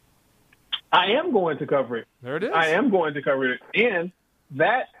 I am going to cover it. There it is. I am going to cover it. And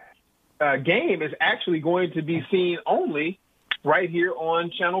that game is actually going to be seen only right here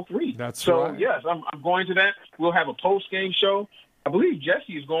on Channel 3. That's so, right. yes, I'm going to that. We'll have a post-game show. I believe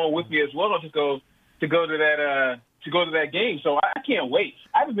Jesse is going with me as well to go to that game. So I can't wait.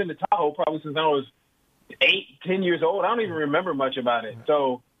 I haven't been to Tahoe probably since I was 8-10 years old. I don't even remember much about it.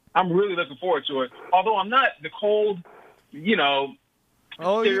 So I'm really looking forward to it. Although I'm not the cold,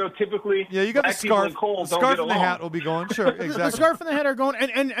 stereotypically. You got the black people scarf. and cold The don't scarf get and the along. hat will be going. Sure, exactly. The scarf and the hat are going.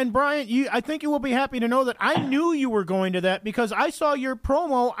 And Brian, I think you will be happy to know that I knew you were going to that because I saw your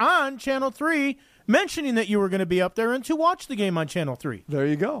promo on Channel 3 mentioning that you were going to be up there and to watch the game on Channel 3. There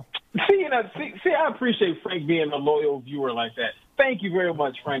you go. See, I appreciate Frank being a loyal viewer like that. Thank you very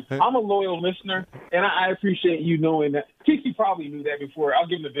much, Frank. I'm a loyal listener, and I appreciate you knowing that. TC probably knew that before. I'll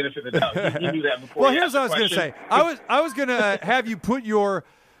give him the benefit of the doubt. He knew that before. Well, here's what I was going to say. I was going to have you put your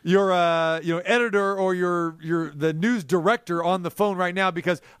editor or the news director on the phone right now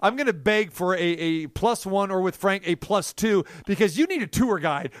because I'm going to beg for a +1 or with Frank a +2 because you need a tour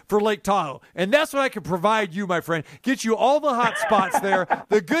guide for Lake Tahoe, and that's what I can provide you, my friend. Get you all the hot spots there,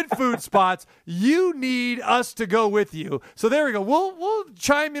 the good food spots. You need us to go with you. So there we go. We'll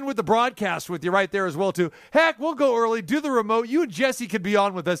chime in with the broadcast with you right there as well too. Heck, we'll go early, do the remote. You and Jesse could be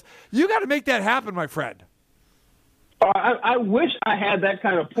on with us. You got to make that happen, my friend. I wish I had that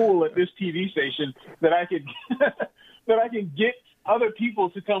kind of pool at this TV station that I could get other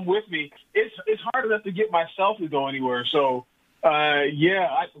people to come with me. It's hard enough to get myself to go anywhere. So but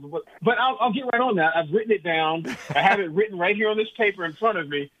I'll get right on that. I've written it down. I have it written right here on this paper in front of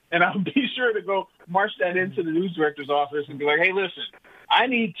me, and I'll be sure to go march that into the news director's office and be like, hey, listen, I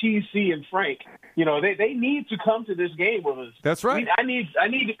need TC and Frank. They need to come to this game with us. That's right.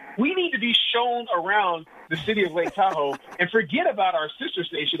 We need to be shown around the city of Lake Tahoe and forget about our sister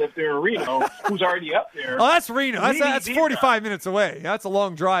station up there in Reno, who's already up there. Oh, that's Reno. That's 45 minutes away. That's a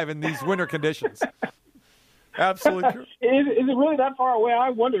long drive in these winter conditions. Absolutely. Is it really that far away? I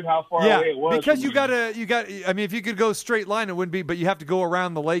wondered how far away it was. Because you got. I mean, if you could go straight line, it wouldn't be. But you have to go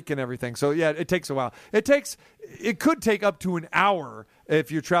around the lake and everything. So yeah, it takes a while. It could take up to an hour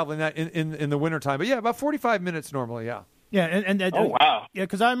if you're traveling that in the wintertime. But yeah, about 45 minutes normally. Yeah. Yeah, and oh wow. Yeah,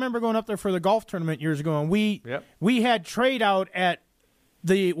 because I remember going up there for the golf tournament years ago, and we had trade out at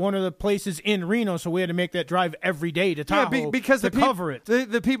one of the places in Reno, so we had to make that drive every day to Tahoe because to cover it.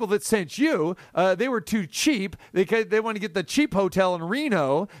 The people that sent you, they were too cheap. They wanted to get the cheap hotel in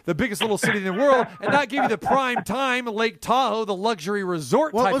Reno, the biggest little city in the world, and not give you the prime time Lake Tahoe, the luxury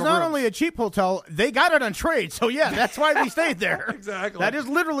resort well, type it was of not rooms. only a cheap hotel, they got it on trade. So, yeah, that's why we stayed there. Exactly. That is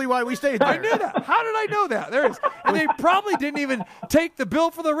literally why we stayed there. I knew that. How did I know that? There it is. And they probably didn't even take the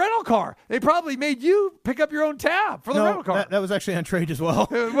bill for the rental car. They probably made you pick up your own tab for the rental car. That was actually on trade as well.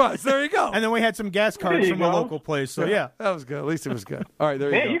 It was. There you go. And then we had some gas cards from a local place. So, yeah. That was good. At least it was good. All right, there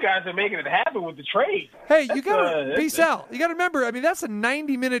you go. Man, you guys are making it happen with the trade. Hey, you got to peace out. You got to remember, I mean, that's a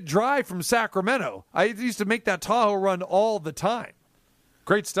 90-minute drive from Sacramento. I used to make that Tahoe run all the time.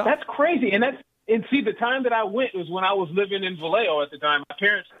 Great stuff. That's crazy. And see, the time that I went was when I was living in Vallejo at the time. My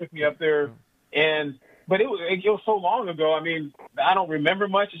parents took me up there, but it was so long ago. I mean, I don't remember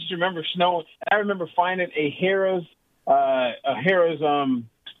much. I just remember snow. I remember finding a Harrah's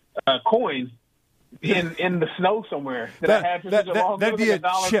coin in the snow somewhere that I had for such a long time. That'd be a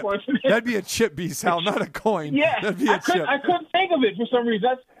chip. That'd be a chip, B-Sal, not a coin. Yeah, that'd be a chip. I couldn't think of it for some reason.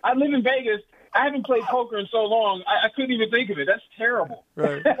 I live in Vegas. I haven't played poker in so long. I couldn't even think of it. That's terrible.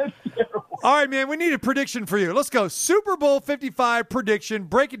 Right. That's terrible. All right, man, we need a prediction for you. Let's go. Super Bowl 55 prediction.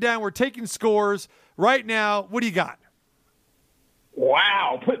 Break it down. We're taking scores right now. What do you got?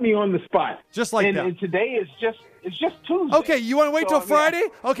 Wow, put me on the spot. Just like that. And today is just Tuesday. Okay, you want to wait till Friday?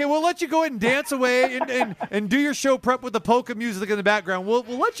 Okay, we'll let you go ahead and dance away and do your show prep with the polka music in the background. We'll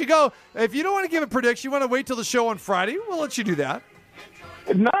let you go. If you don't want to give a prediction, you want to wait till the show on Friday, we'll let you do that.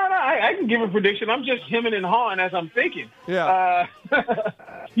 No, I can give a prediction. I'm just hemming and hawing as I'm thinking. Yeah.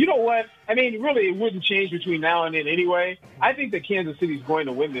 You know what? I mean, really, it wouldn't change between now and then anyway. I think that Kansas City's going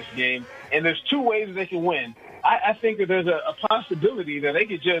to win this game, and there's two ways that they can win. I think that there's a possibility that they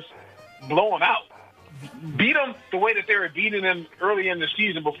could just blow them out, beat them the way that they were beating them early in the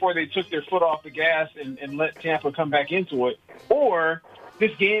season before they took their foot off the gas and let Tampa come back into it. Or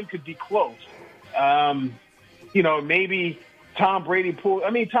this game could be close. Maybe Tom Brady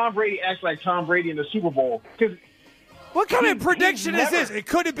Tom Brady acts like Tom Brady in the Super Bowl. What kind of prediction is this? It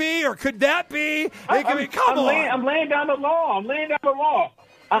could it be, or could that be? I'm laying down the law.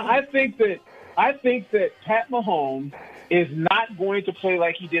 I think that Pat Mahomes is not going to play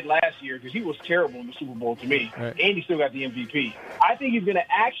like he did last year because he was terrible in the Super Bowl to me, right. And he still got the MVP. I think he's going to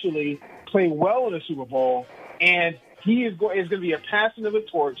actually play well in the Super Bowl, and he is going to be a passing of the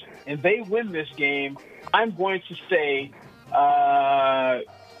torch, and they win this game. I'm going to say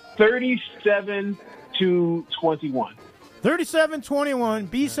 37-21. 37-21.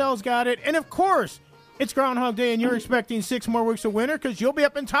 B-Cell's got it. And, of course, it's Groundhog Day, and you're expecting 6 more weeks of winter because you'll be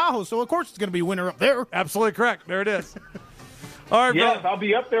up in Tahoe. So, of course, it's going to be winter up there. Absolutely correct. There it is. All right, yes, I'll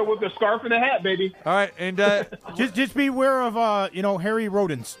be up there with the scarf and the hat, baby. All right, and just beware of hairy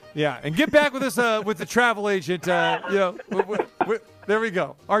rodents. Yeah, and get back with us with the travel agent. There we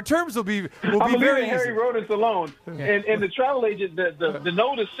go. Our terms will be very easy. Hairy rodents alone, and the travel agent. The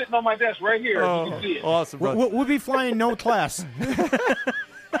note is sitting on my desk right here. Oh, you can see it. Awesome, brother. We'll be flying no class.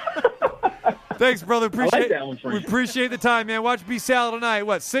 Thanks, brother. I like that one for you. We appreciate the time, man. Watch B-Sal tonight.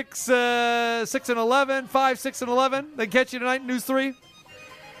 What, 6 and 11? 5, 6 and 11? They catch you tonight, News 3?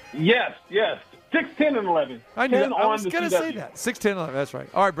 Yes. 6, 10, and 11. I knew that. I was going to say that. 6, 10, 11. That's right.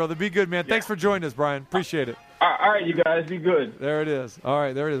 All right, brother. Be good, man. Yeah. Thanks for joining us, Brian. Appreciate it. All right, you guys. Be good. There it is. All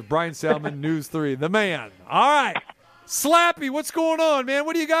right, there it is. Bryan Salmond, News 3. The man. All right. Slappy, what's going on, man?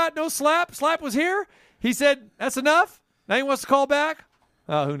 What do you got? No Slap? Slap was here? He said, that's enough? Now he wants to call back?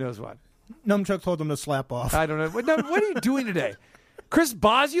 Who knows what? Numchuck told him to slap off. I don't know. What are you doing today? Chris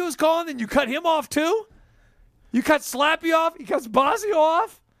Bosio's calling, and you cut him off too? You cut Slappy off? You cut Bosio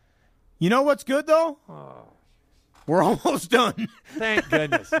off? You know what's good, though? We're almost done. Thank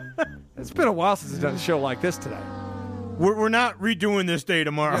goodness. It's been a while since we've done a show like this today. We're not redoing this day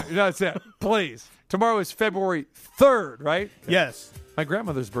tomorrow. No, that's it. Please. Tomorrow is February 3rd, right? Yes. My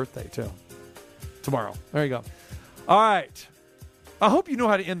grandmother's birthday, too. Tomorrow. There you go. All right. I hope you know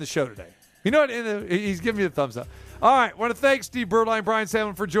how to end the show today. You know how to end he's giving me the thumbs up. All right. Want to thank Steve Birdline, Bryan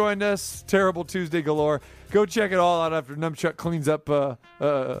Salmond for joining us. Terrible Tuesday galore. Go check it all out after Numchuck cleans up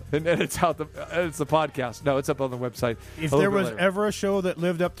and edits the podcast. No, it's up on the website. If there was ever a show that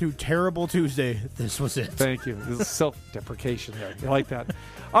lived up to Terrible Tuesday, this was it. Thank you. This is self-deprecation there. You like that?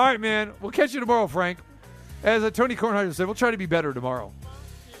 All right, man. We'll catch you tomorrow, Frank. As Tony Kornheiser said, we'll try to be better tomorrow.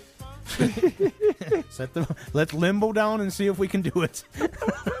 Let's limbo down and see if we can do it.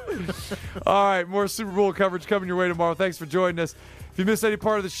 All right, more Super Bowl coverage coming your way tomorrow. Thanks for joining us. If you missed any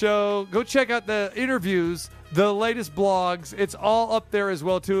part of the show, go check out the interviews, the latest blogs. It's all up there as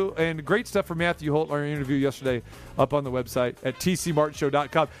well, too. And great stuff from Matthew Holt, our interview yesterday, up on the website at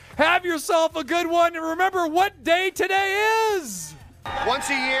tcmartinshow.com. Have yourself a good one, and remember what day today is. Once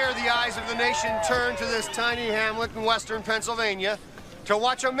a year, the eyes of the nation turn to this tiny hamlet in western Pennsylvania to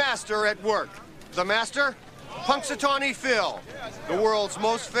watch a master at work. The master? Punxsutawney Phil, the world's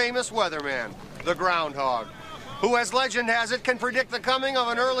most famous weatherman, the groundhog, who, as legend has it, can predict the coming of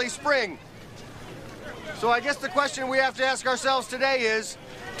an early spring. So I guess the question we have to ask ourselves today is,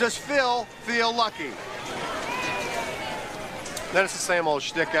 does Phil feel lucky? Then it's the same old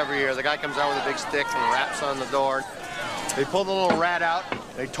shtick every year. The guy comes out with a big stick and raps on the door. They pull the little rat out,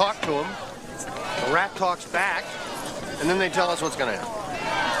 they talk to him, the rat talks back, and then they tell us what's going to happen.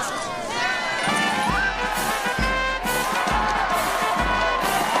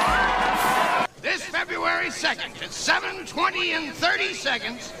 This February 2nd at 7:20 and 30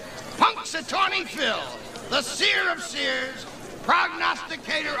 seconds, Punxsutawney Phil, the seer of seers,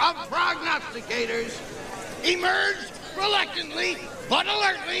 prognosticator of prognosticators, emerged reluctantly but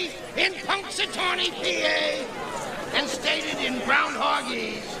alertly in Punxsutawney, PA, and stated in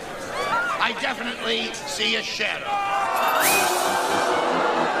groundhogese, I definitely see a shadow.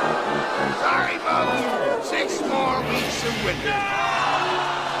 Sorry, folks. 6 more weeks of winter.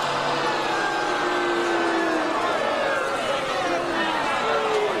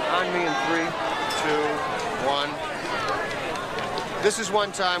 On me in 3, 2, 1. This is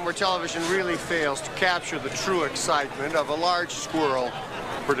one time where television really fails to capture the true excitement of a large squirrel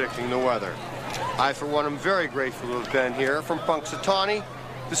predicting the weather. I, for one, am very grateful to have been here. From Punxsutawney,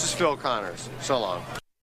 this is Phil Connors. So long.